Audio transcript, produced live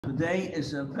Today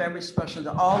is a very special day.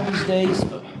 All these days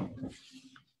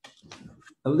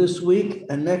of this week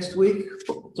and next week,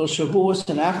 till Shavuos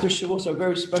and after Shavuos are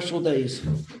very special days.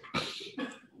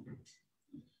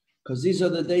 Because these are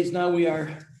the days now we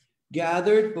are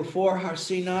gathered before Har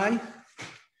Sinai.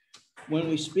 When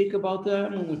we speak about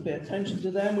them, when we pay attention to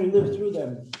them, we live through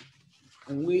them.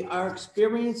 And our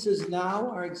experiences now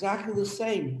are exactly the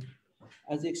same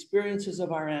as the experiences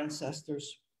of our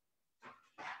ancestors,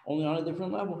 only on a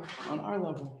different level, on our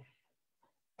level.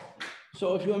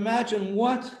 So if you imagine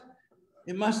what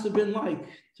it must have been like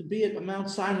to be at Mount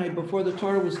Sinai before the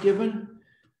Torah was given,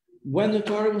 when the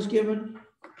Torah was given,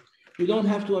 you don't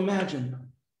have to imagine.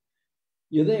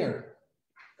 You're there.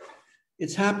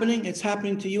 It's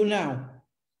happening to you now.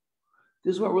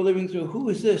 This is what we're living through. Who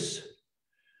is this?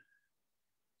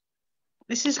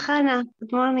 This is Hannah.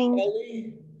 Good morning.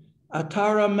 Shelly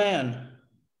Atara Man.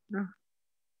 Oh.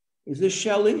 Is this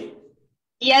Shelly?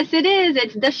 Yes, it is.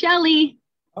 It's the Shelly.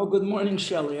 Oh, good morning,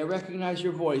 Shelly. I recognize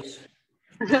your voice.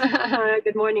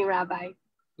 Good morning, Rabbi.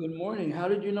 Good morning. How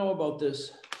did you know about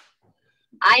this?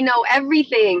 I know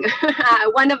everything.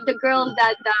 One of the girls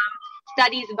that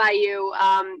studies by you,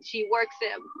 she works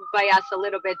by us a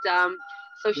little bit.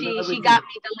 So she got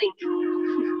me the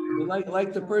link.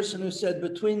 Like the person who said,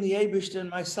 between the Eibishter and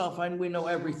myself, we know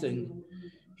everything.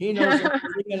 He knows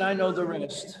everything and I know the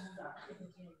rest.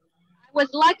 I was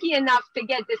lucky enough to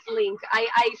get this link.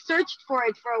 I searched for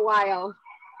it for a while.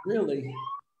 Really?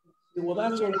 Well,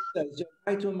 that's what it says.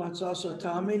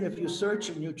 If you search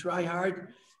and you try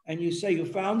hard and you say you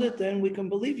found it, then we can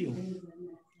believe you.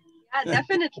 Yeah,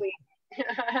 definitely.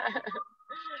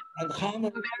 And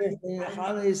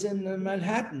Hannah is in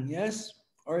Manhattan, yes?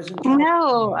 Or is in California?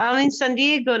 No, I'm in San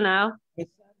Diego now. In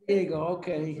San Diego,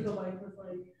 okay.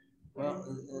 Well,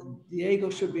 Diego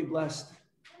should be blessed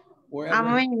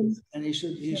wherever he is, and he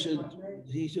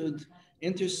should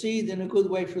intercede in a good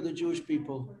way for the Jewish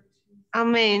people.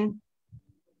 Amen.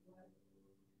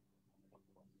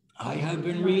 I have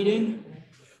been reading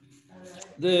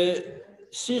the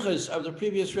sichos of the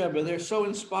previous Rebbe. They're so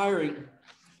inspiring.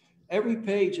 Every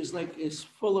page is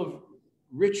full of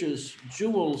riches,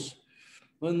 jewels.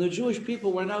 When the Jewish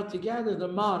people went out to gather the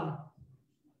man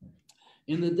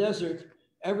in the desert,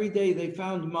 every day they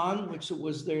found man, which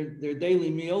was their daily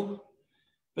meal.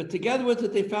 But together with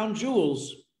it, they found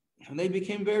jewels, and they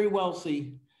became very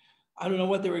wealthy. I don't know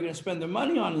what they were going to spend their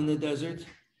money on in the desert.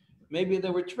 Maybe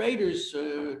there were traders,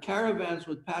 caravans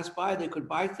would pass by. They could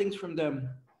buy things from them.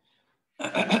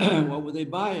 What would they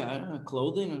buy? I don't know,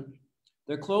 clothing.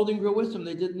 Their clothing grew with them.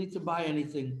 They didn't need to buy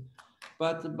anything,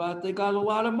 but they got a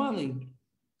lot of money.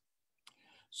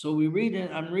 So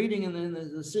I'm reading in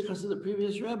the sichos of the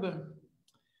previous Rebbe,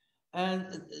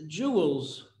 and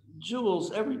jewels,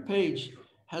 every page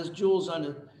has jewels on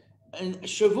it. And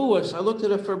Shavuos, I looked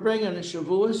at a Farbrengen in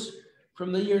Shavuos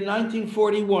from the year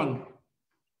 1941.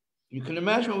 You can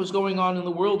imagine what was going on in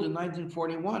the world in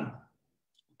 1941,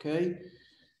 okay?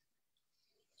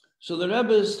 So the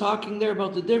Rebbe is talking there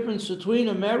about the difference between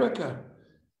America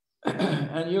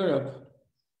and Europe.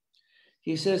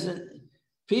 He says that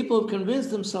people have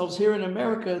convinced themselves here in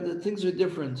America that things are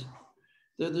different,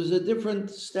 that there's a different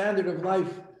standard of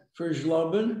life for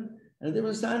Zlobin and a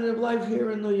different standard of life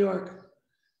here in New York.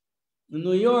 In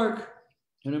New York,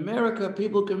 in America,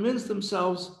 people convince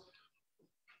themselves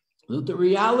that the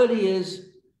reality is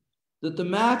that the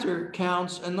matter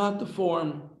counts and not the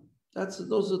form.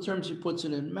 Those are the terms he puts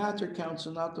it in. Matter counts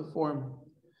and not the form.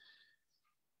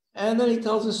 And then he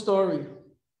tells a story.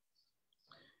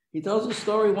 He tells a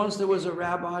story. Once there was a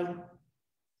rabbi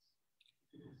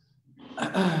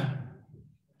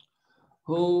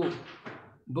who,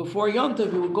 before Yom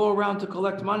Tov, he would go around to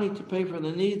collect money to pay for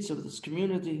the needs of this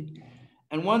community.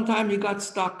 And one time he got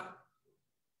stuck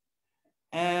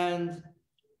and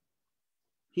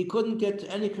he couldn't get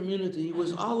to any community. He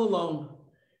was all alone.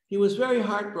 He was very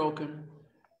heartbroken.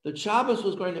 The Shabbos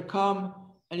was going to come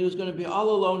and he was going to be all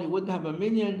alone. He wouldn't have a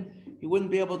minyan. He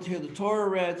wouldn't be able to hear the Torah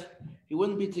read. He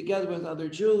wouldn't be together with other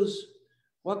Jews.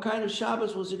 What kind of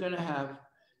Shabbos was he going to have?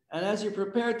 And as he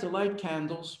prepared to light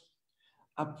candles,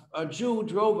 a Jew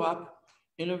drove up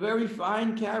in a very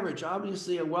fine carriage,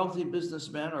 obviously a wealthy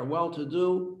businessman or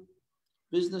well-to-do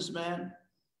businessman.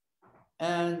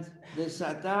 And they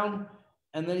sat down,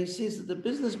 and then he sees that the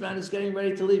businessman is getting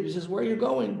ready to leave. He says, "Where are you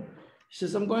going?" He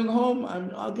says, "I'm going home.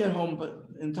 I'll get home, but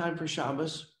in time for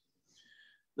Shabbos."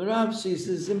 The Rav says,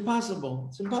 "It's impossible.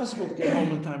 It's impossible to get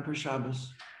home in time for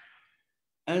Shabbos."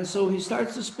 And so he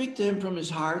starts to speak to him from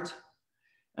his heart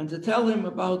and to tell him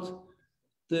about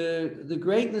the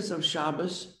greatness of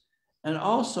Shabbos, and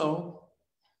also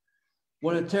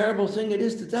what a terrible thing it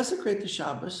is to desecrate the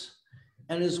Shabbos.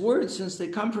 And his words, since they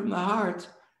come from the heart,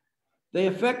 they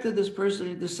affected this person.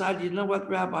 He decided, you know what,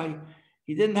 Rabbi?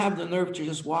 He didn't have the nerve to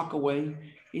just walk away.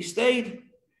 He stayed,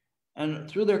 and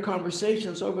through their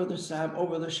conversations over the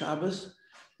Shabbos,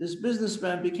 this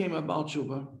businessman became a Baal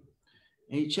Tshuva,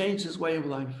 and he changed his way of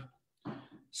life.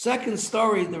 Second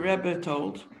story the Rebbe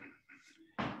told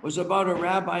was about a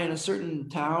rabbi in a certain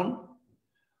town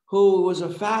who was a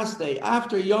fast day.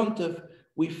 After Yom Tov,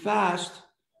 we fast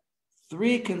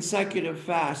 3 consecutive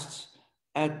fasts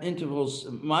at intervals,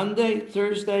 Monday,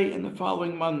 Thursday, and the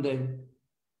following Monday,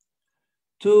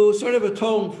 to sort of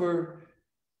atone for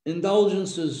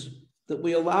indulgences that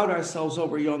we allowed ourselves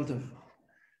over Yom Tov.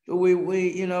 We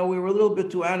were a little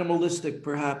bit too animalistic,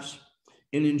 perhaps,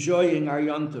 in enjoying our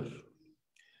Yom Tov.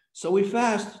 So we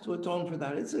fast to atone for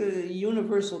that. It's a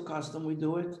universal custom. We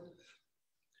do it.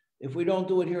 If we don't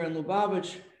do it here in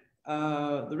Lubavitch,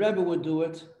 the Rebbe would do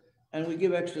it, and we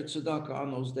give extra tzedakah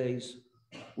on those days.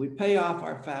 We pay off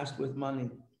our fast with money.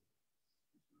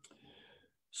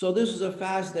 So this was a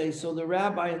fast day. So the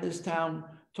rabbi in this town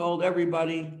told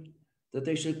everybody that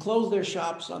they should close their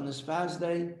shops on this fast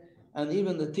day, and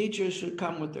even the teachers should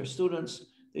come with their students.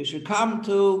 They should come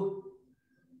to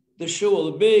the shul,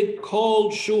 the big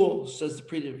cold shul, says the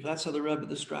Preditor. That's how the Rebbe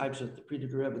describes it. The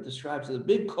Preditor Rebbe describes it, the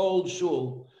big cold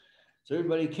shul. So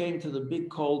everybody came to the big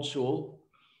cold shul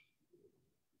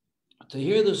to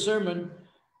hear the sermon,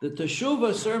 the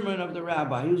teshuvah sermon of the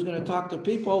rabbi. He was going to talk to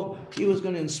people. He was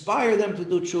going to inspire them to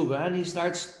do teshuvah. And he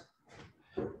starts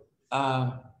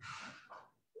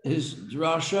his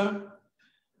drasha,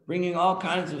 bringing all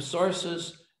kinds of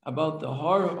sources about the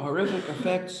horrific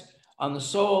effects on the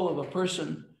soul of a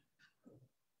person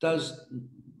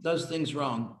does things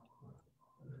wrong.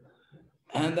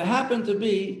 And there happened to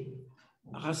be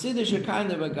a Hasidic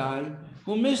kind of a guy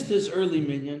who missed his early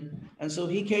minyan, and so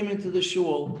he came into the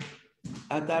shul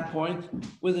at that point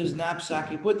with his knapsack.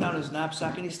 He put down his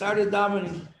knapsack and he started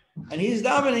davening. And he's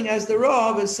davening as the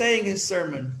Rav is saying his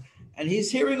sermon. And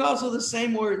he's hearing also the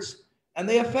same words, and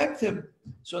they affect him.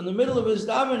 So in the middle of his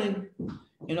davening,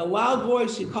 in a loud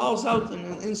voice, he calls out in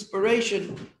an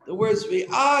inspiration the words,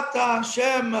 V'ata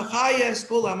Hashem mechayes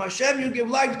kulam. Hashem, you give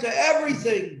life to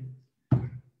everything.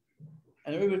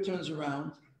 And everybody turns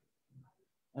around.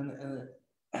 And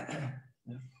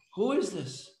who is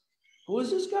this? Who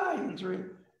is this guy entering,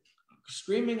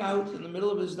 screaming out in the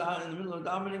middle of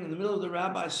davening, in the middle of the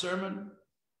rabbi's sermon?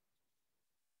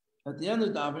 At the end of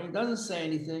davening, he doesn't say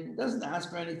anything. He doesn't ask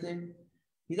for anything.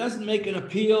 He doesn't make an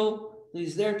appeal that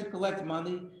he's there to collect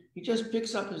money. He just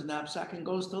picks up his knapsack and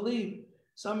goes to leave.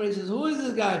 Somebody says, who is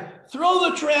this guy? Throw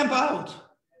the tramp out.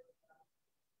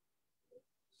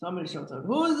 Somebody shouts out,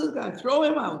 who is this guy? Throw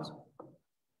him out.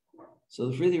 So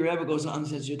the Friedrich Rebbe goes on and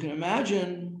says, you can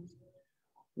imagine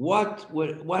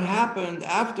what happened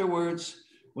afterwards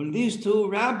when these two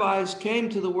rabbis came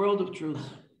to the world of truth.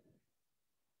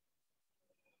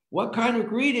 What kind of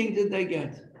greeting did they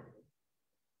get?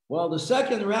 Well, the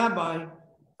second rabbi,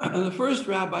 the first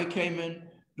rabbi came in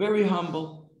very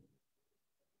humble,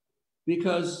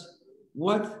 because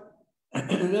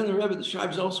and then the Rebbe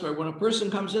describes elsewhere, when a person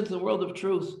comes into the world of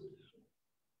truth,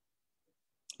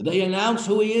 they announce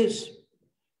who he is,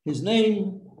 his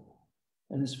name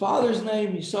and his father's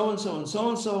name, he's so-and-so and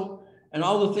so-and-so, and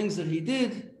all the things that he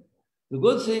did, the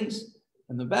good things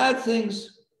and the bad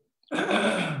things.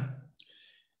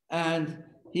 And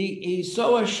he's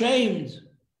so ashamed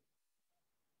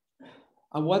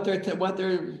of what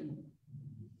they're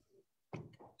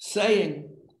saying.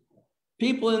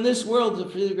 People in this world, the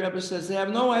Friedrich Rebbe says, they have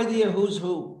no idea who's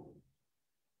who.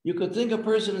 You could think a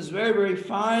person is very, very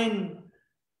fine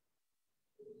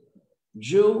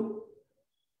Jew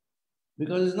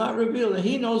because it's not revealed, and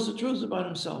he knows the truth about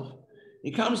himself.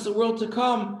 He comes to the world to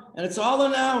come, and it's all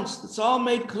announced, it's all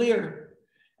made clear.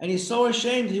 And he's so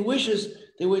ashamed, he wishes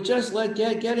they would just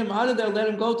get him out of there, let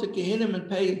him go to Gehinnom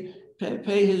and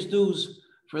pay his dues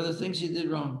for the things he did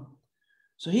wrong.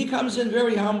 So he comes in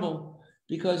very humble,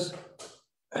 because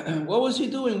what was he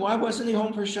doing? Why wasn't he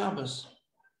home for Shabbos?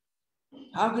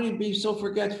 How could he be so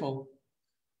forgetful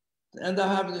to end up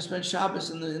having to spend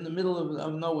Shabbos in the middle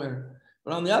of nowhere?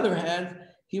 But on the other hand,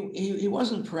 he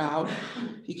wasn't proud.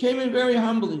 He came in very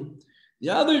humbly. The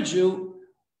other Jew,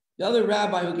 the other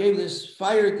rabbi who gave this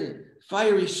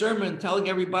fiery sermon telling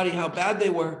everybody how bad they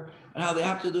were and how they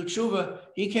have to do tshuva,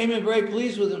 he came in very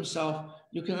pleased with himself.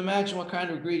 You can imagine what kind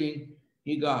of greeting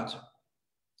he got.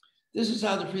 This is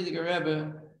how the Friedrich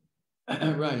Rebbe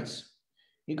writes.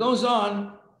 He goes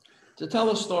on to tell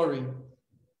a story.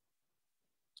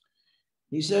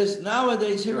 He says,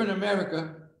 nowadays here in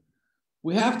America,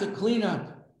 we have to clean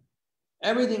up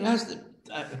Everything has to,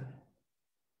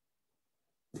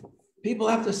 people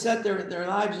have to set their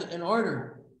lives in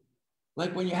order.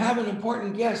 Like when you have an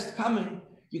important guest coming,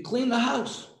 you clean the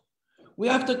house. We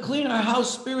have to clean our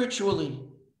house spiritually.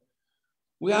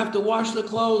 We have to wash the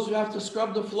clothes. We have to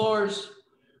scrub the floors.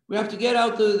 We have to get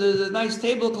out the nice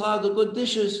tablecloth, the good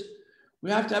dishes. We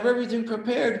have to have everything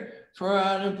prepared for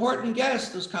an important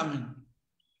guest who's coming.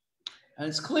 And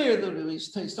it's clear that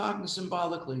he's talking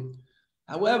symbolically.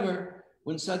 However,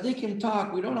 when tzaddikim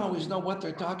talk, we don't always know what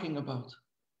they're talking about.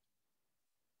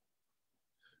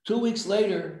 2 weeks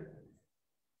later,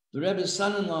 the Rebbe's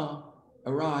son-in-law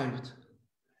arrived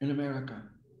in America.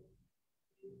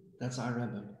 That's our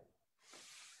Rebbe.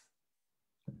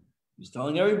 He's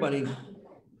telling everybody,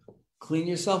 clean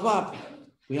yourself up.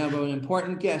 We have an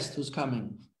important guest who's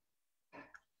coming.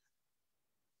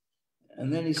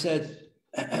 And then he said,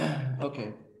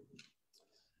 okay.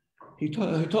 He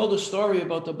told a story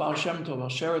about the Baal Shem Tov. I'll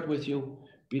share it with you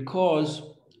because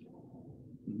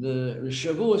the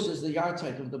Shavuos is the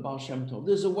yahrzeit of the Baal Shem Tov.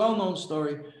 This is a well-known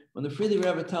story. When the Frierdiker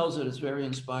Rebbe tells it, it's very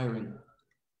inspiring.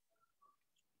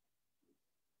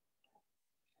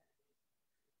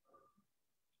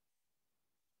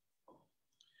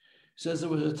 He says there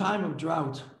was a time of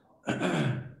drought.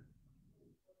 There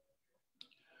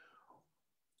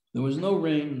was no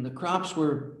rain. The crops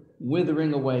were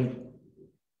withering away.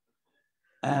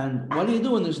 And what do you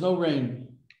do when there's no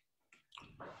rain?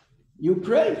 You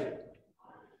pray.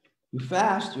 You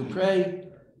fast, you pray.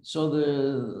 So the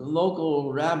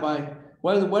local rabbi,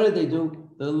 what did they do?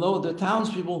 The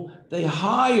townspeople, they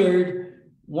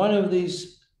hired one of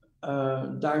these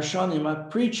darshanim, a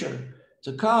preacher,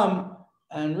 to come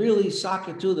and really sock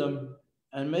it to them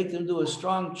and make them do a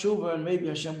strong tshuva, and maybe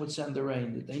Hashem would send the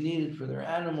rain that they needed for their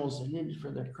animals, they needed for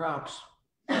their crops.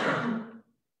 The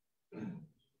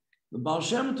Baal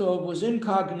Shem Tov was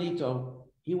incognito.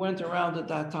 He went around at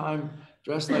that time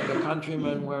dressed like a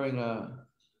countryman, wearing a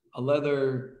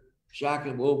leather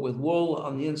jacket with wool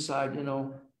on the inside, you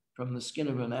know, from the skin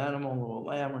of an animal or a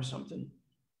lamb or something.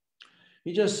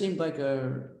 He just seemed like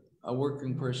a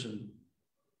working person,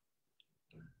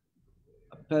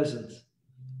 a peasant,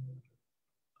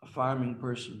 a farming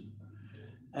person.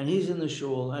 And he's in the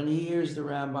shul and he hears the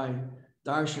rabbi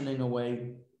darshaning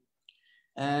away,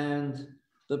 and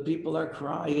the people are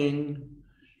crying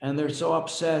and they're so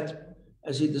upset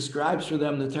as he describes for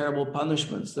them the terrible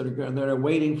punishments that are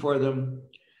waiting for them.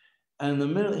 And in the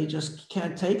middle, he just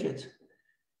can't take it.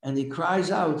 And he cries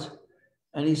out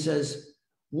and he says,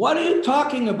 "What are you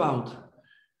talking about?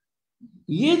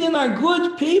 Yidden are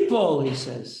good people," he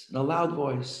says in a loud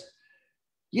voice.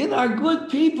 Yidden are good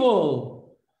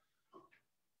people.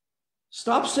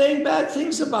 Stop saying bad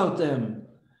things about them.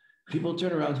 People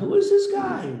turn around. Who is this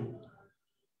guy?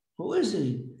 Who is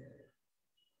he?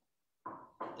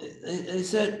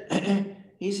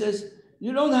 He says,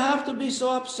 "You don't have to be so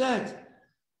upset.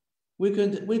 We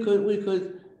could,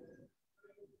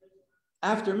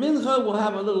 after mincha, we'll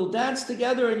have a little dance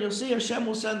together and you'll see Hashem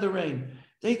will send the rain."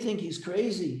 They think he's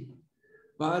crazy,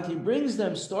 but he brings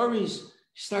them stories.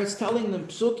 He starts telling them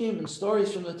psukim and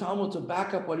stories from the Talmud to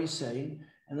back up what he's saying.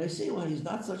 And they say, well, he's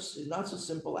not so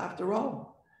simple after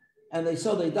all. And they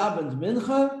davened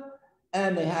mincha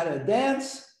and they had a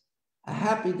dance, a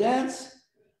happy dance.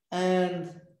 And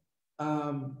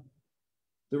the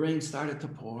rain started to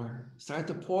pour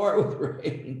with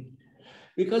rain.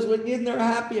 Because when Yidden are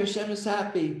happy, Hashem is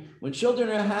happy. When children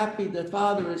are happy, the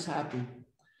Father is happy.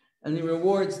 And he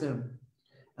rewards them.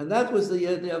 And that was the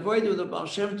avodah of the Baal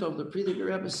Shem Tov. The Frierdiker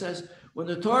Rebbe says, when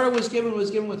the Torah was given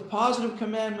with positive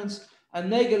commandments and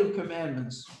negative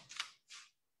commandments.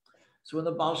 So when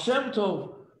the Baal Shem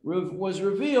Tov was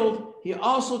revealed, he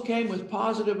also came with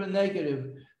positive and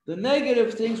negative. The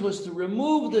negative things was to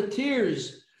remove the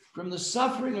tears from the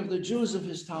suffering of the Jews of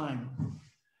his time.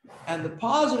 And the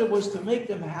positive was to make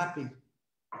them happy.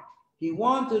 He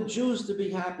wanted Jews to be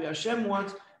happy. Hashem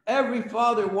wants, every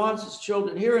father wants his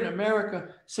children. Here in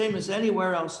America, same as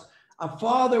anywhere else, a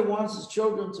father wants his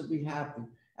children to be happy.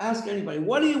 Ask anybody,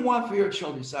 what do you want for your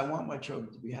children? You say, I want my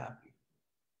children to be happy.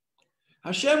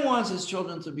 Hashem wants his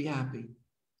children to be happy.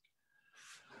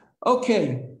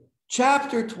 Okay.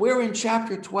 We're in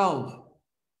chapter 12.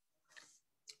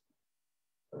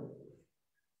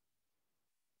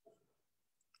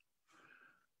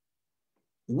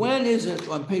 When is it?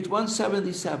 On page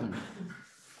 177,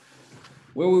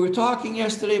 where we were talking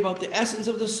yesterday about the essence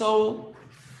of the soul,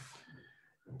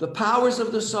 the powers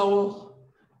of the soul,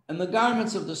 and the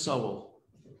garments of the soul,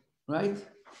 right?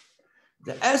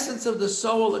 The essence of the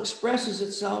soul expresses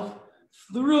itself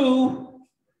through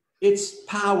its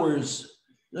powers,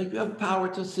 Like you have power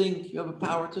to think, you have a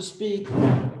power to speak,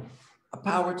 a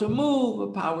power to move,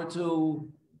 a power to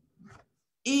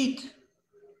eat,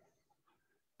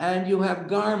 and you have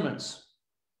garments.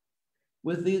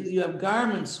 You have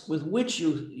garments with which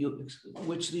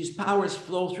which these powers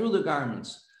flow through the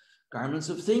garments. Garments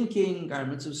of thinking,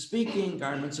 garments of speaking,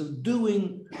 garments of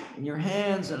doing in your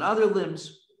hands and other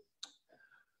limbs.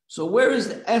 So where is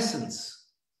the essence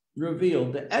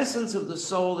revealed? The essence of the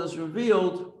soul is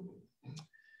revealed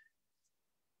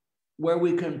where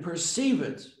we can perceive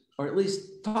it, or at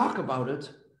least talk about it,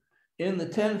 in the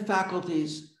 10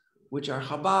 faculties, which are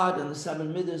Chabad, and the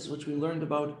 7 Midas, which we learned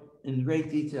about in great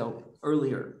detail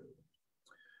earlier.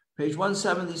 Page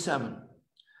 177.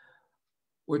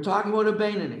 We're talking about a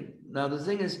Beinoni. Now the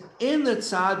thing is, in the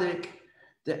tzaddik,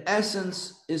 the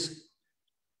essence is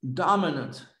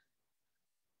dominant.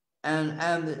 And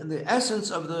the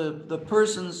essence of the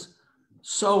person's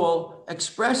soul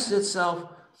expresses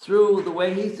itself through the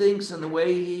way he thinks and the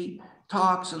way he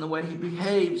talks and the way he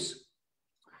behaves,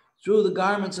 through the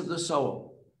garments of the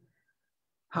soul.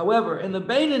 However, in the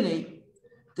Beinoni,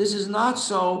 this is not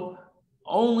so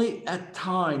only at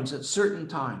times, at certain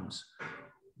times.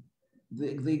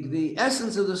 The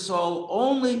essence of the soul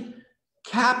only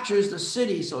captures the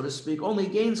city, so to speak, only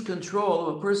gains control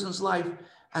of a person's life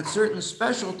at certain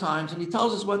special times. And he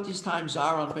tells us what these times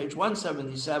are on page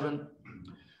 177,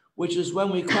 which is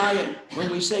when we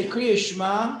say Kriya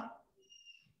Shema,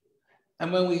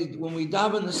 and when we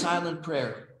daven the silent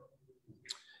prayer.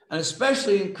 And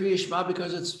especially in Kriya Shema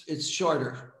because it's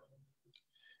shorter.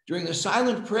 During the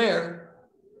silent prayer,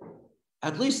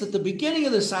 at least at the beginning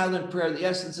of the silent prayer, the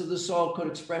essence of the soul could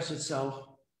express itself.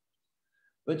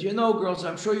 But you know, girls,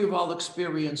 I'm sure you've all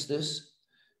experienced this.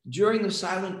 During the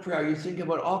silent prayer, you think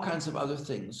about all kinds of other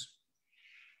things.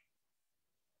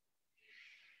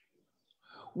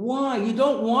 Why? You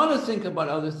don't want to think about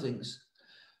other things.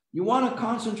 You want to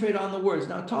concentrate on the words.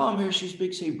 Now, Tom here, she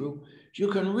speaks Hebrew. You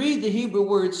can read the Hebrew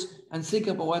words and think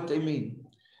about what they mean.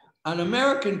 An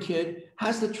American kid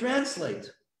has to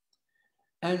translate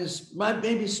and is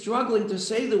maybe struggling to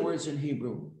say the words in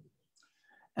Hebrew.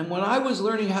 And when I was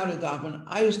learning how to daven,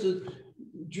 I used to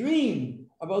dream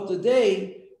about the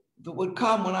day that would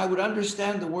come when I would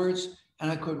understand the words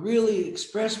and I could really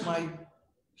express my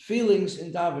feelings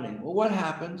in davening. Well, what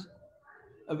happened?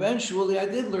 Eventually, I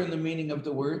did learn the meaning of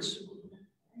the words.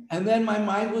 And then my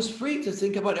mind was free to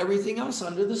think about everything else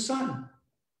under the sun.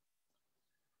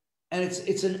 And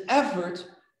it's an effort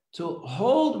to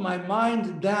hold my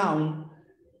mind down,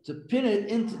 to pin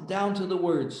it down to the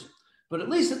words. But at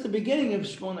least at the beginning of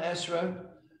Shemona Esrei,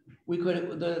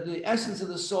 the essence of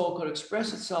the soul could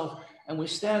express itself, and we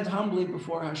stand humbly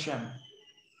before Hashem.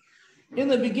 In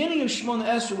the beginning of Shemona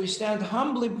Esrei, we stand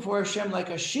humbly before Hashem like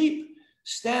a sheep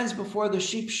stands before the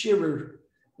sheep shearer.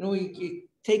 You know, you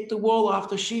take the wool off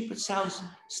the sheep, it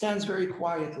stands very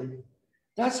quietly.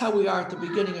 That's how we are at the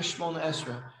beginning of Shemona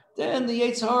Esrei. Then the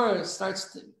Yetzer Hara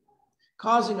starts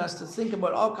causing us to think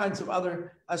about all kinds of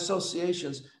other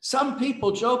associations. Some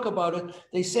people joke about it.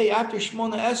 They say after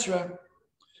Shemona Esrei,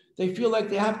 they feel like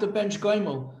they have to bench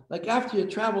goimel. Like after you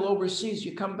travel overseas,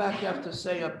 you come back, you have to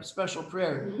say a special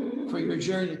prayer for your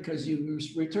journey because you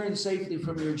return safely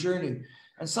from your journey.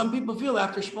 And some people feel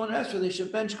after Shemona Esrei, they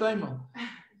should bench goimel.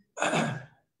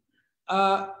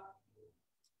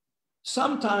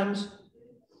 Sometimes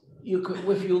you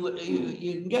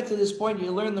can get to this point, you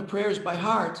learn the prayers by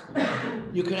heart.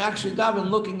 You can actually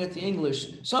daven looking at the English.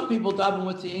 Some people daven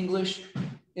with the English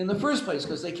in the first place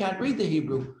because they can't read the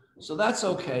Hebrew. So that's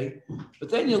okay. But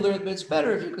then you learn, but it's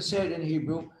better if you could say it in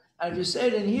Hebrew. And if you say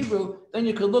it in Hebrew, then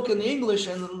you could look in the English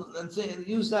and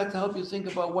use that to help you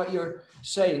think about what you're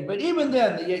saying. But even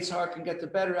then, the Yetzer Hara can get the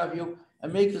better of you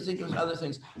and make you think of other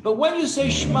things. But when you say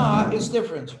Shema, it's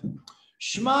different.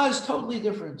 Shema is totally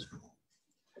different.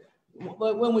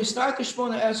 When we start the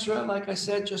Shemona Esrei, like I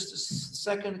said just a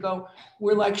second ago,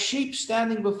 we're like sheep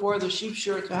standing before the sheep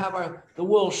shearer to have the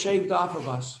wool shaved off of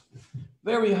us,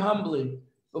 very humbly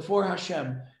before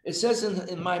Hashem. It says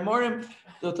in Maimorim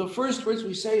that the first words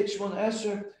we say at Shemona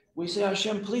Esrei, we say,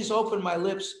 Hashem, please open my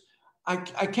lips. I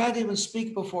can't even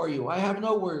speak before you. I have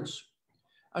no words.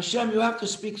 Hashem, you have to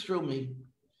speak through me.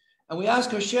 And we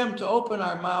ask Hashem to open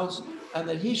our mouths and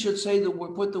that he should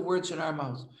put the words in our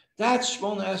mouths. That's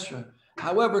Shemona Esrei.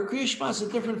 However, Kriya Shema is a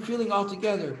different feeling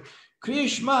altogether. Kriya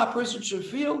Shema, a person should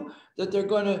feel that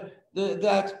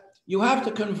that you have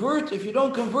to convert. If you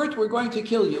don't convert, we're going to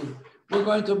kill you. We're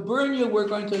going to burn you. We're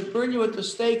going to burn you at the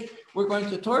stake. We're going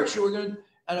to torture you.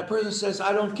 And a person says,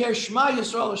 I don't care. Shema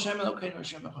Yisrael Hashem Elokeinu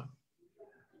Hashem Echad.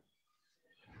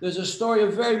 There's a story, a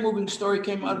very moving story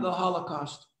came out of the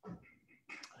Holocaust.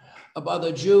 about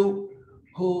a Jew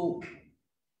who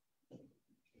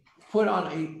put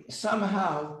on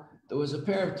somehow there was a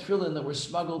pair of tefillin that were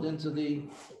smuggled into the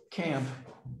camp,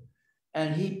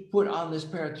 and he put on this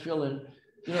pair of tefillin.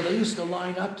 You know, they used to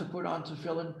line up to put on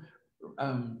tefillin.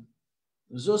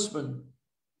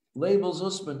 Label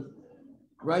Zussman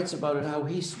writes about it, how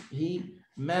he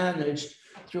managed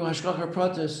through Hashgacha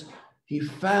Pratis, he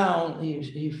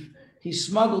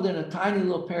smuggled in a tiny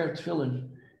little pair of tefillin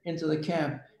into the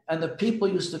camp, and the people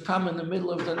used to come in the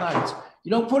middle of the night.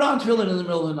 You don't put on tefillin in the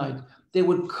middle of the night. They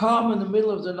would come in the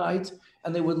middle of the night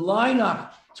and they would line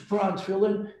up to put on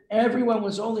tefillin. Everyone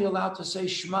was only allowed to say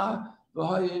Shema,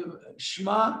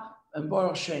 Shema, and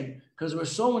Baruch Shem, because there were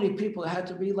so many people, it had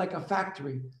to be like a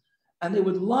factory. And they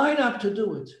would line up to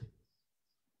do it,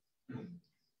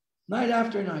 night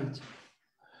after night.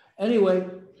 Anyway,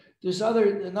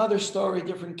 another story,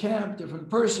 different camp, different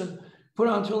person, put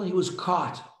on tefillin, he was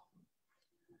caught.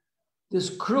 This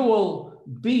cruel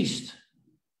beast,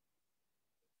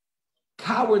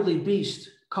 cowardly beast,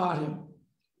 caught him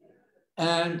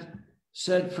and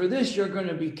said, for this, you're going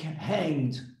to be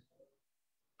hanged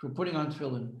for putting on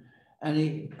tefillin.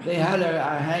 And they had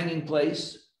a hanging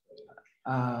place.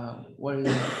 What is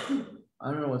it?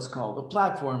 I don't know what's called. A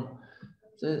platform.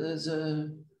 There's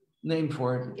a name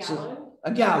for it.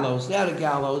 A gallows. They had a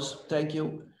gallows. Thank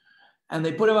you. And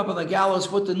they put him up on the gallows,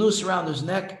 put the noose around his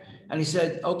neck. And he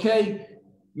said, okay,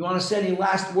 you want to say any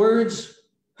last words?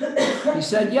 He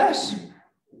said, yes.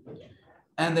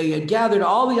 And they had gathered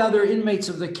all the other inmates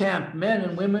of the camp, men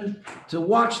and women, to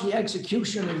watch the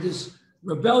execution of this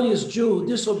rebellious Jew who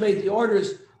disobeyed the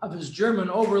orders of his German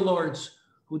overlords,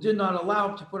 who did not allow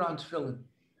him to put on tefillin.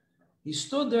 He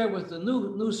stood there with the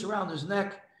noose around his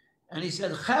neck, and he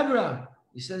said, Chevra,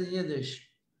 he said in Yiddish,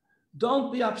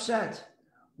 don't be upset.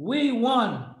 We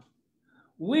won.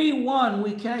 We won.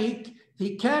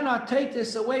 He cannot take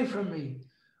this away from me.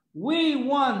 We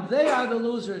won. They are the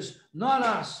losers, not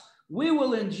us. We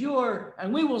will endure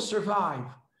and we will survive.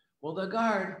 Well, the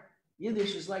guard,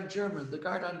 Yiddish is like German. The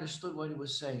guard understood what he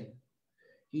was saying.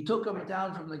 He took him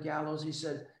down from the gallows. He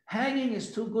said, hanging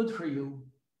is too good for you.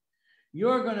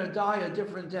 You're going to die a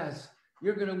different death.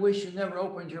 You're going to wish you never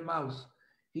opened your mouth.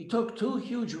 He took 2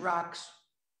 huge rocks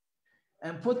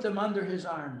and put them under his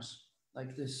arms,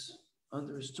 like this,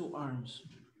 under his 2 arms.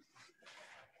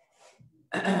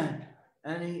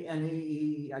 And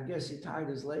he, I guess he tied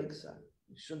his legs.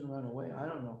 He shouldn't run away. I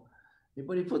don't know.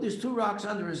 But he put these 2 rocks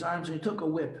under his arms and he took a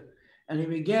whip and he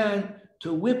began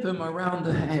to whip him around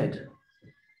the head,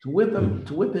 to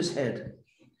whip his head.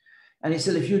 And he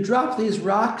said, if you drop these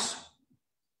rocks,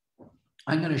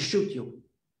 I'm going to shoot you.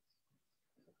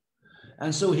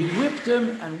 And so he whipped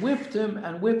him and whipped him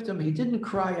and whipped him. He didn't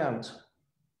cry out.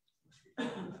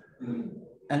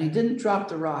 And he didn't drop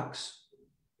the rocks.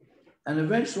 And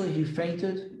eventually he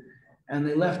fainted and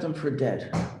they left him for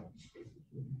dead.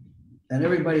 And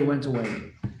everybody went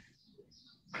away.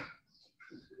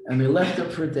 And they left him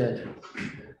for dead.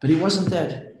 But he wasn't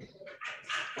dead.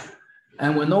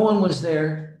 And when no one was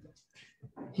there,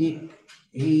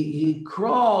 he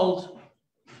crawled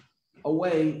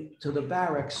away to the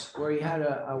barracks where he had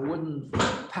a wooden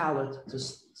pallet to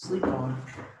sleep on.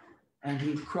 And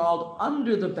he crawled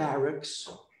under the barracks.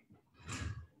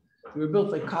 They were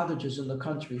built like cottages in the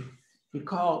country. He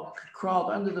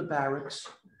crawled under the barracks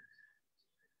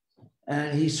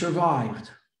and he survived.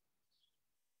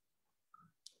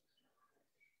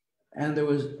 And there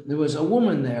was a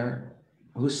woman there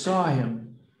who saw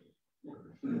him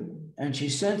and she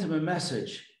sent him a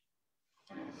message.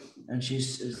 And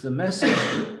the message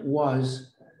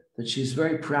was that she's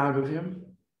very proud of him.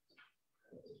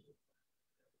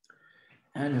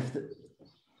 And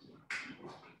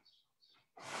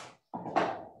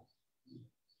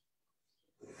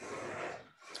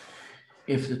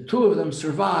if the 2 of them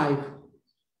survive,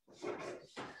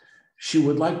 she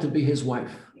would like to be his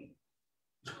wife.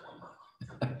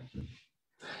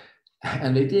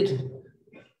 And they did.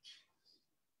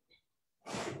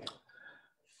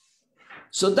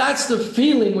 So that's the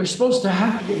feeling we're supposed to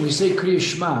have when we say Kriya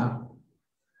Shema,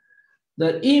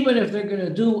 that even if they're going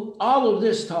to do all of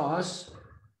this to us,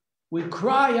 we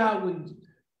cry out, we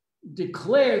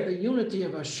declare the unity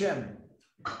of Hashem.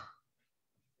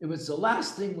 If it's the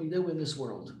last thing we do in this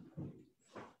world.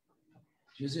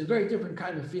 It's a very different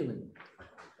kind of feeling.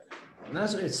 And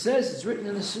that's what it says, it's written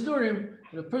in the Sidurim,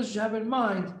 that a person should have in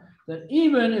mind that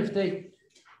even if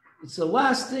it's the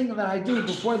last thing that I do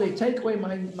before they take away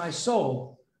my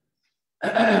soul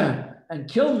and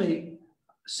kill me,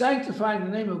 sanctifying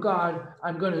the name of God,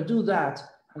 I'm going to do that.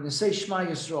 I'm going to say Shema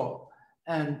Yisrael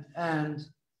and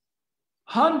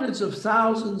Hundreds of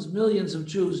thousands, millions of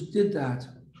Jews did that.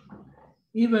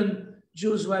 Even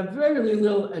Jews who had very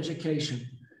little education.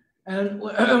 And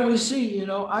we see,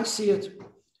 I see it.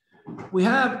 We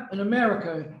have in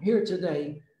America here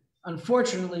today,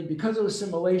 unfortunately, because of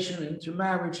assimilation and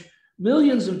intermarriage,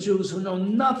 millions of Jews who know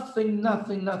nothing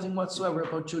whatsoever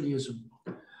about Judaism.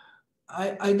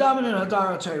 I daven in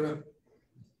Hadar Torah,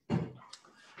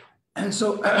 and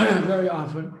so very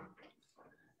often,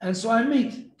 and so I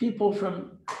meet people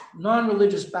from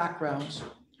non-religious backgrounds,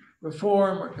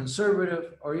 Reform or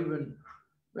conservative or even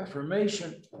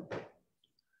Reformation,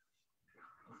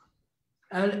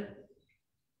 and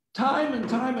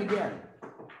time again,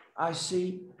 I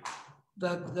see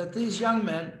that these young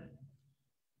men,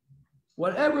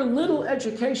 whatever little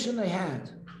education they had,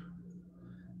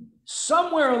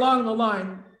 somewhere along the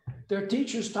line, their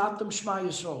teachers taught them Shema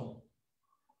Yisrael.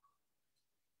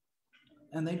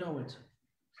 And they know it.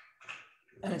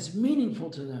 And it's meaningful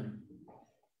to them.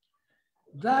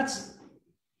 That's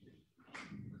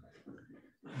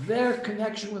their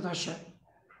connection with Hashem.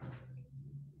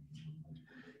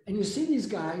 And you see these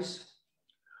guys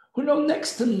who know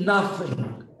next to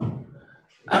nothing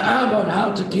about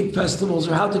how to keep festivals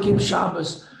or how to keep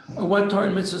Shabbos or what Torah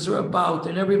mitzvahs are about.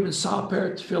 They never even saw a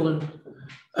pair of tefillin.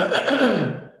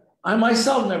 I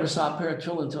myself never saw a pair of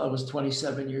tefillin until I was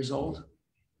 27 years old.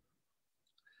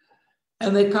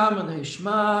 And they come and they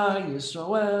Shema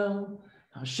Yisrael,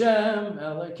 Hashem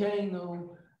Elokeinu,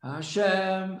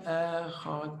 Hashem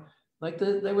Echad. Like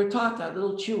they were taught that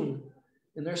little tune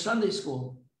in their Sunday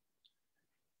school.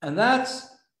 And that's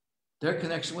their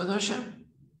connection with Hashem.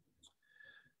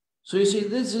 So you see,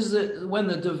 this is when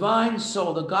the divine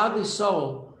soul, the godly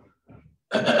soul,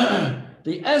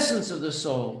 the essence of the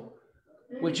soul,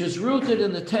 which is rooted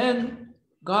in the 10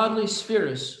 godly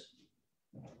spheres.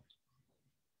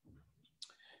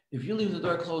 If you leave the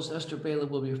door closed, Esther Bailey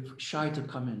will be shy to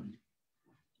come in.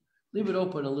 Leave it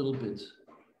open a little bit.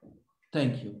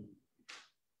 Thank you.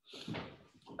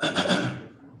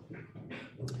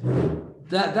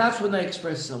 That's when they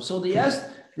express themselves. So the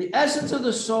essence of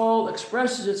the soul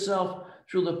expresses itself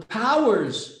through the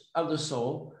powers of the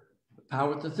soul, the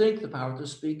power to think, the power to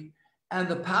speak, and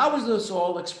the powers of the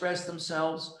soul express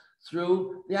themselves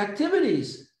through the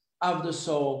activities of the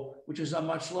soul, which is a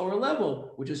much lower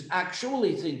level, which is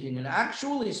actually thinking and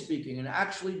actually speaking and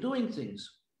actually doing things.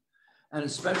 And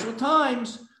at special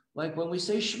times, like when we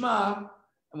say Shema,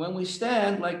 and when we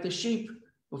stand like the sheep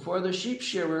before the sheep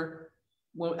shearer,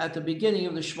 at the beginning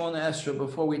of the Shemona Esrei,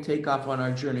 before we take off on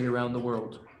our journey around the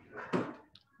world.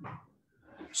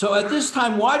 So at this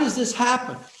time, why does this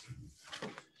happen?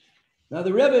 Now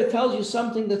the Rebbe tells you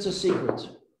something that's a secret.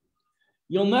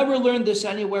 You'll never learn this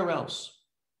anywhere else.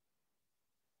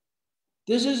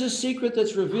 This is a secret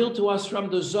that's revealed to us from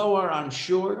the Zohar, I'm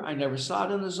sure. I never saw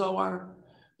it in the Zohar,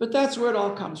 but that's where it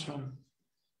all comes from.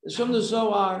 It's from the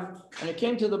Zohar, and it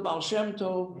came to the Baal Shem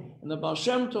Tov, and the Baal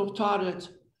Shem Tov taught it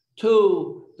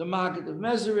to the Maggid of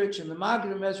Mezerich, and the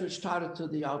Maggid of Mezerich taught it to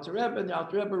the Alter Rebbe, and the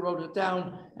Alter Rebbe wrote it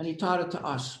down, and he taught it to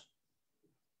us.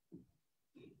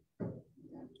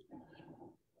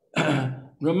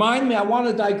 Remind me, I want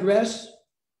to digress.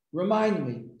 Remind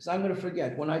me, because I'm going to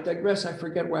forget. When I digress, I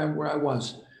forget where I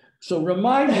was. So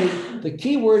remind me, the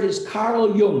key word is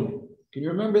Carl Jung. Can you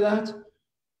remember that?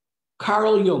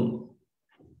 Carl Jung.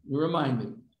 You remind me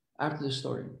after the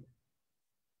story.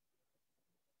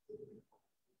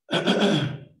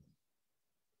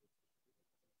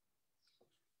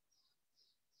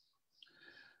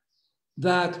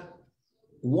 That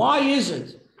why is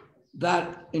it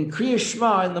that in Kriya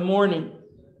Shema in the morning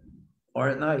or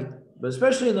at night, but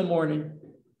especially in the morning,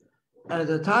 and at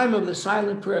the time of the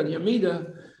silent prayer, the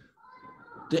Amidah,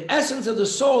 the essence of the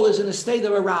soul is in a state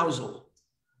of arousal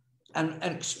and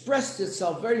expresses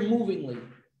itself very movingly.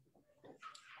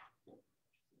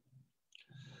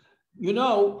 You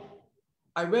know,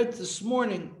 I read this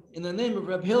morning in the name of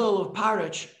Reb Hillel of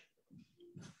Parich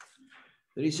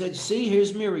that he said, see,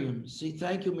 here's Miriam. See,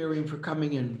 thank you, Miriam, for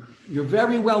coming in. You're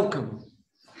very welcome.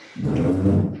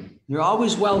 You're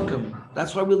always welcome.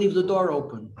 That's why we leave the door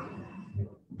open.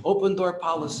 Open door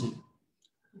policy.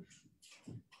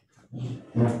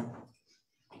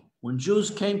 When Jews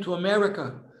came to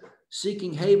America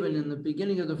seeking haven in the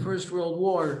beginning of the First World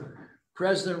War,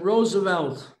 President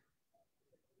Roosevelt,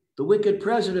 the wicked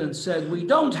president, said, we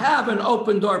don't have an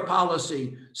open door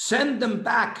policy. Send them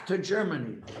back to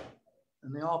Germany.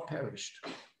 And they all perished.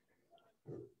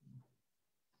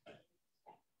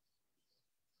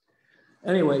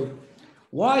 Anyway,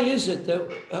 why is it that,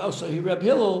 Reb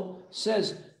Hillel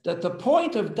says that the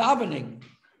point of davening,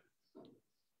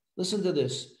 listen to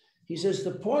this, He says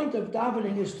the point of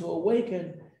davening is to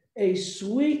awaken a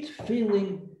sweet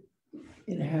feeling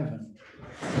in heaven.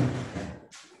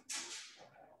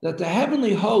 That the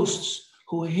heavenly hosts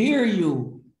who hear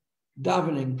you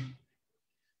davening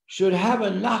should have a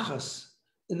nachas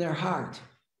in their heart.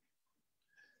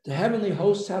 The heavenly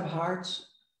hosts have hearts.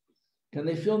 Can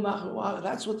they feel nachas? Well,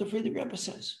 that's what the Friedrich Rebbe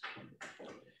says.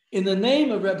 In the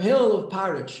name of Reb Hillel of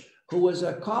Paritch, who was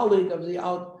a colleague of the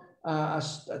a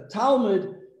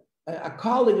Talmud, a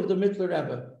colleague of the Mittler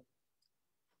Rebbe.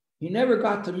 He never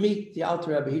got to meet the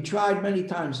Alter Rebbe. He tried many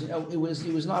times. He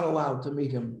was not allowed to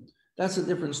meet him. That's a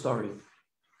different story.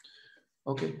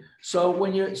 Okay, so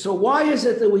why is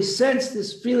it that we sense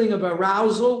this feeling of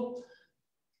arousal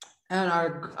and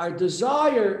our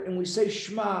desire, and we say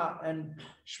Shema and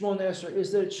Shmona Esrei,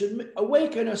 is that it should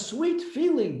awaken a sweet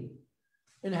feeling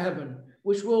in heaven,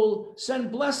 which will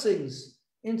send blessings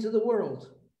into the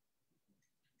world.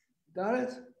 Got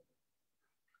it?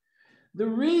 The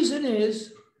reason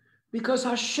is because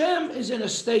Hashem is in a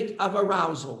state of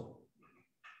arousal.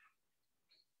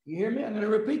 You hear me? I'm going to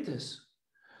repeat this.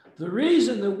 The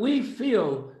reason that we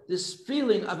feel this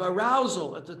feeling of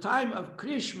arousal at the time of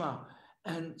Krishma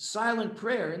and silent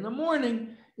prayer in the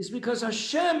morning is because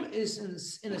Hashem is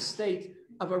in a state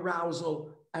of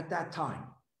arousal at that time.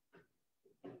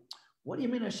 What do you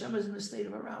mean Hashem is in a state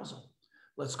of arousal?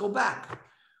 Let's go back.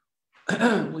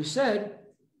 We said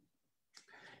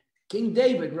King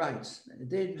David writes,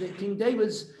 King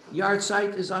David's yard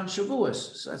site is on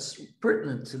Shavuos, so that's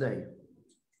pertinent today.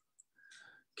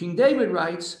 King David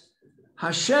writes,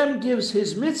 Hashem gives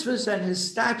his mitzvahs and his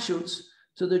statutes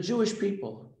to the Jewish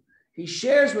people. He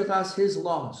shares with us his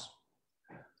laws.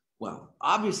 Well,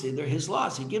 obviously they're his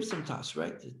laws. He gives them to us,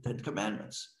 right? The 10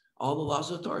 Commandments, all the laws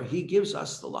of the Torah. He gives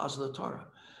us the laws of the Torah.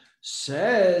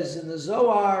 Says in the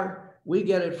Zohar, we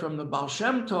get it from the Baal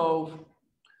Shem Tov,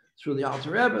 through the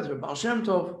Alter Rebbe, through Baal Shem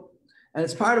Tov, and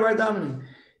it's part of our davening.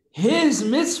 His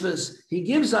mitzvahs, he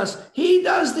gives us, he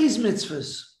does these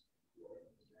mitzvahs.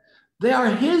 They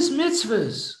are his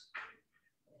mitzvahs.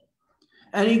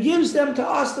 And he gives them to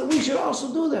us that we should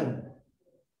also do them.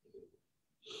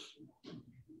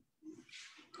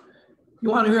 You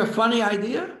want to hear a funny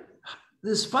idea?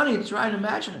 This is funny to try and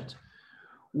imagine it.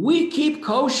 We keep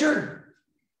kosher.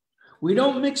 We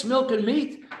don't mix milk and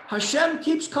meat. Hashem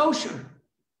keeps kosher.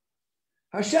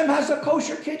 Hashem has a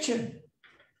kosher kitchen.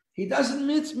 He doesn't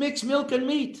mix milk and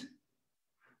meat.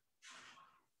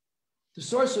 The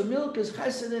source of milk is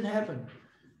chesed in heaven.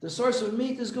 The source of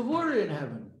meat is gevurah in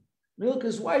heaven. Milk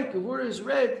is white, gevurah is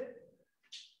red.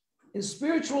 In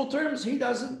spiritual terms, he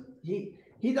doesn't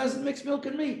mix milk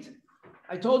and meat.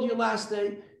 I told you last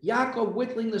day, Yaakov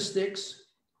whittling the sticks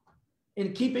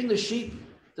in keeping the sheep,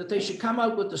 that they should come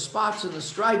out with the spots and the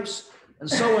stripes and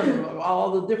so on,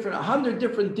 all the different, 100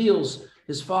 different deals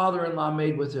his father-in-law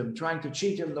made with him, trying to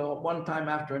cheat him the one time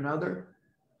after another.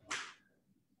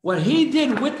 What he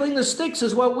did whittling the sticks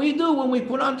is what we do when we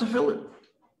put on tefillin.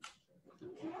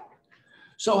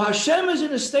 So Hashem is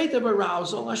in a state of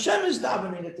arousal. Hashem is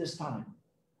davening at this time.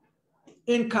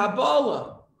 In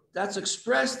Kabbalah, that's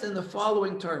expressed in the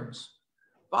following terms.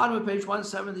 Bottom of page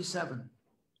 177.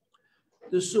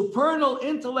 The supernal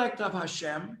intellect of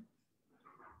Hashem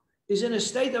is in a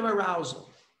state of arousal.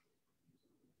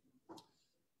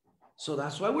 So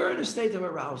that's why we're in a state of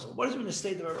arousal. What does it mean, a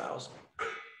state of arousal?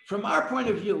 From our point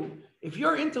of view, if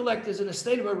your intellect is in a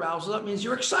state of arousal, that means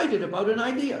you're excited about an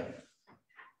idea.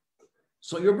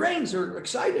 So your brains are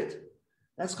excited.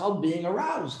 That's called being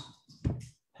aroused.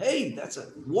 Hey, that's a,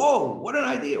 whoa, what an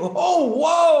idea. Oh,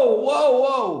 whoa, whoa,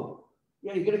 whoa.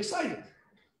 Yeah, you get excited.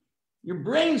 Your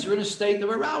brains are in a state of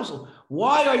arousal.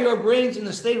 Why are your brains in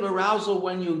a state of arousal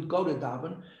when you go to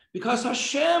daven? Because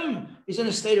Hashem is in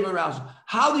a state of arousal.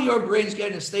 How do your brains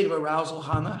get in a state of arousal,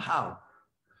 Hannah? How?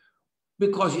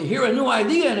 Because you hear a new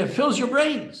idea and it fills your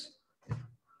brains.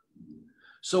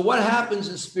 So what happens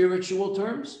in spiritual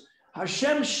terms?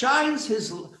 Hashem shines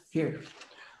his, here,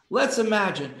 let's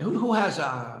imagine, who has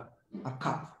a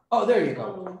cup? Oh, there you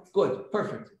go. Good,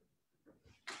 perfect.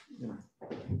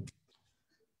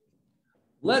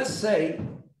 Let's say,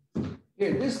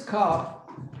 here, this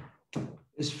cup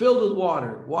is filled with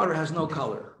water. Water has no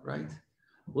color, right?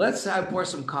 Let's say I pour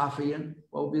some coffee in.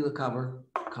 What will be the color?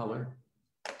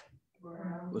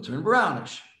 Will turn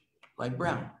brownish, like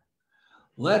brown.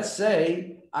 Let's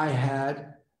say I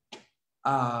had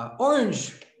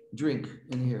orange drink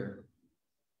in here.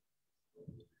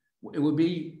 It would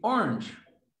be orange.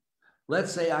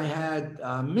 Let's say I had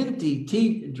minty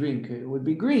tea drink. It would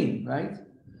be green, right?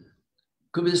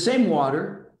 Could be the same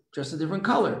water, just a different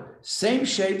color. Same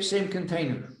shape, same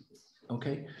container,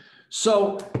 okay?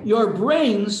 So your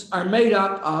brains are made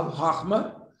up of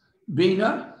Chachma,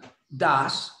 Bina,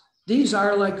 Das. These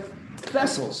are like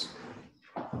vessels.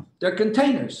 They're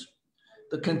containers.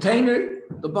 The container,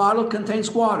 the bottle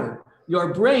contains water.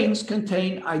 Your brains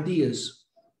contain ideas,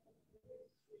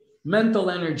 mental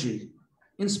energy,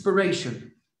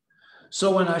 inspiration.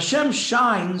 So when Hashem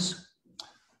shines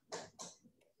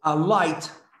a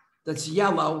light that's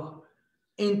yellow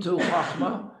into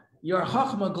Chachma, your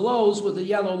Chachma glows with a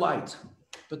yellow light.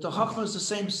 But the Chachma is the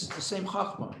same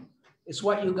Chachma. It's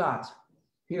what you got.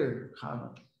 Here,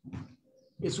 Chana.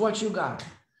 It's what you got.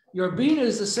 Your Bina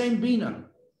is the same Bina.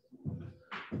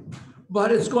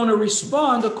 But it's going to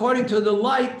respond according to the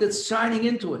light that's shining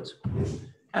into it.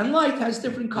 And light has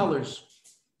different colors,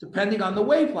 depending on the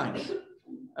wavelength.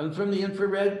 And from the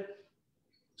infrared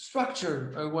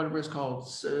structure, or whatever it's called,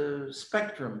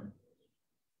 spectrum.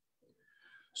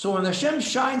 So when Hashem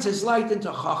shines his light into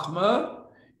Chachma,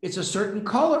 it's a certain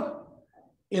color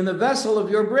in the vessel of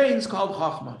your brains called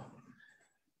Chachma.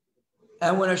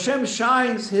 And when Hashem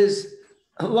shines his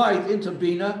light into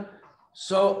Bina,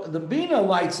 so the Bina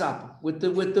lights up with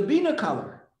the Bina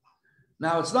color.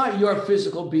 Now, it's not your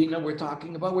physical Bina we're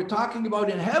talking about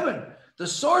in heaven. The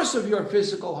source of your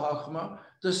physical Chachma,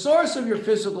 the source of your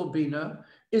physical Bina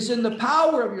is in the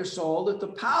power of your soul, that the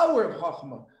power of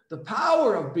Chachma, the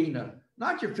power of Bina,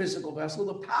 not your physical vessel,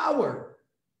 the power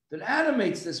that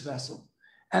animates this vessel.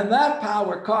 And that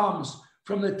power comes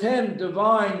from the 10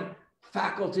 divine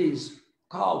faculties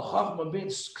called Chachma bin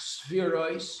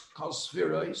Spherois, called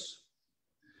Spherois.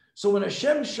 So when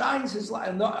Hashem shines his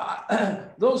light,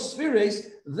 those spheres,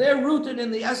 they're rooted in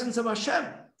the essence of Hashem.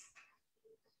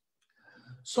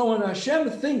 So when Hashem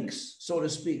thinks, so to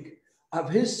speak, of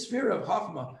his sphere of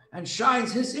Chachma and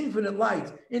shines his infinite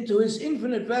light into his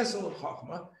infinite vessel of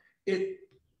Chachma, it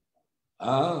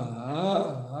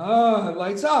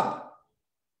lights up.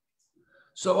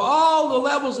 So all the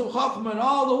levels of Chachma and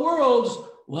all the worlds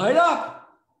light up.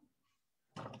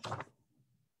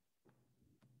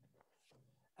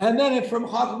 And then from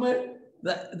Chachma,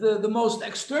 the most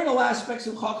external aspects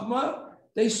of Chachma,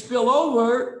 they spill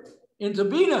over into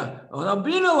Bina. Oh, now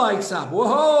Bina lights up.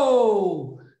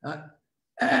 Whoa!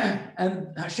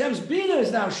 And Hashem's Bina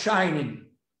is now shining.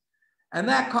 And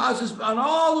that causes on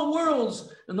all the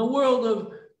worlds, in the world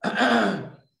of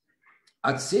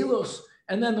Atzilus,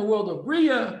 and then the world of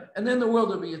Bria, and then the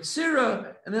world of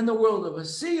Yetzirah, and then the world of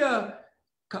Asiya,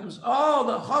 comes all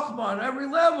the Chachma on every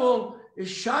level is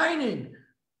shining,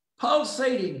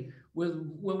 pulsating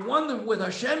with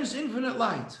Hashem's infinite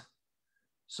light.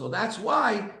 So that's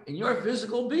why in your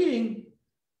physical being,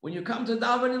 when you come to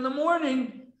daven in the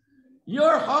morning,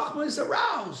 your Chachma is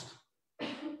aroused.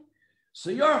 So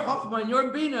your Chachma and your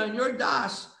Bina and your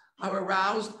Das are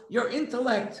aroused. Your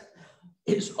intellect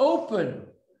is open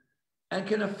and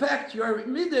can affect your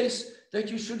midas, that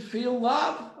you should feel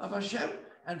love of Hashem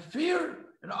and fear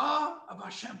and awe of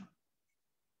Hashem.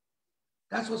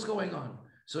 That's what's going on.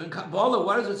 So in Kabbalah,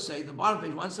 what does it say? The bottom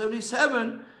page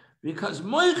 177, because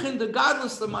Moichin, the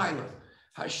godless, the Maila,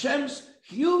 Hashem's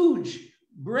huge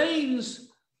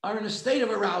brains are in a state of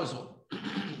arousal.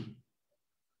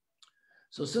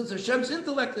 So since Hashem's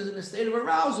intellect is in a state of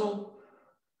arousal,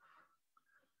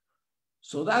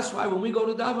 so that's why when we go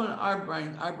to daven, our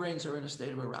brains are in a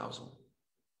state of arousal.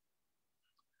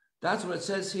 That's what it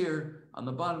says here on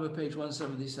the bottom of page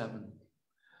 177.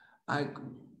 I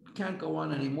can't go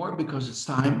on anymore because it's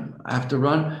time. I have to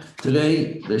run.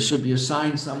 Today, there should be a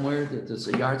sign somewhere that there's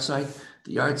a yard site.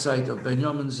 The yard site of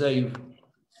Benjamin Zev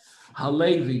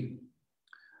Halevi.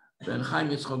 Ben Chaim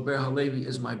Yitzchok Ber Halevi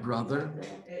is my brother.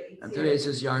 And today is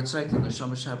his yard site, and the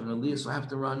Shamash have an Aliyah, so I have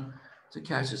to run to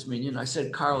catch this minion. I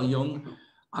said Carl Jung.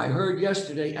 I heard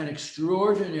yesterday an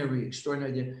extraordinary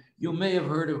idea. You may have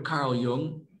heard of Carl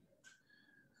Jung.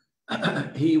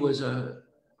 He was a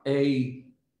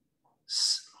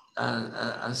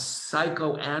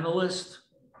psychoanalyst,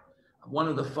 one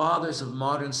of the fathers of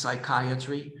modern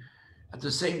psychiatry, at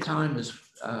the same time as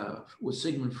with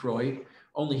Sigmund Freud,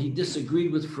 only he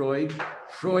disagreed with Freud.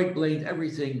 Freud blamed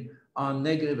everything on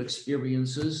negative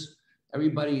experiences.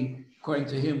 Everybody, according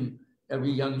to him,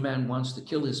 every young man wants to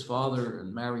kill his father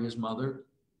and marry his mother.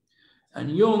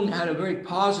 And Jung had a very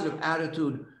positive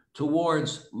attitude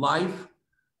towards life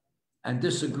and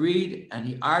disagreed, and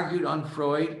he argued on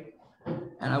Freud.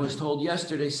 And I was told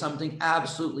yesterday something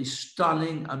absolutely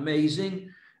stunning,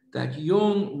 amazing, that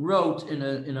Jung wrote in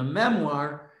a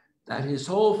memoir that his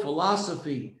whole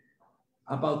philosophy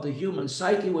about the human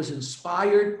psyche was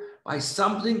inspired by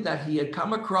something that he had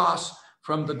come across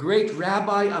from the great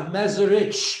rabbi of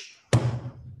Mezerich,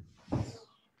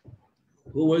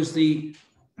 who was the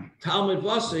Talmud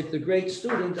Vasik, the great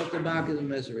student of the Maggid,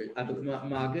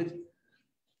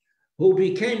 who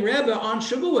became Rebbe on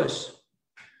Shavuos.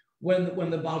 When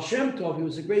the Baal Shem Tov, he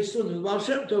was a great student of the Baal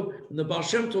Shem Tov, when the Baal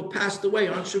Shem Tov passed away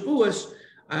on Shavuos,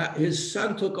 his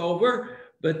son took over,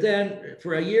 but then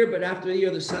for a year, but after a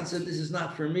year, the son said, this is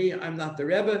not for me, I'm not the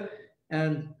Rebbe,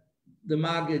 and the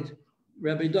Maggid,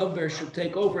 Rabbi Dovber, should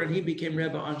take over, and he became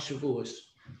Rebbe on Shavuos.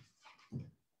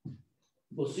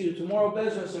 We'll see you tomorrow,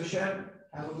 Bezras Hashem.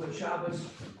 Have a good Shabbos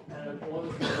and a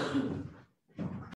wonderful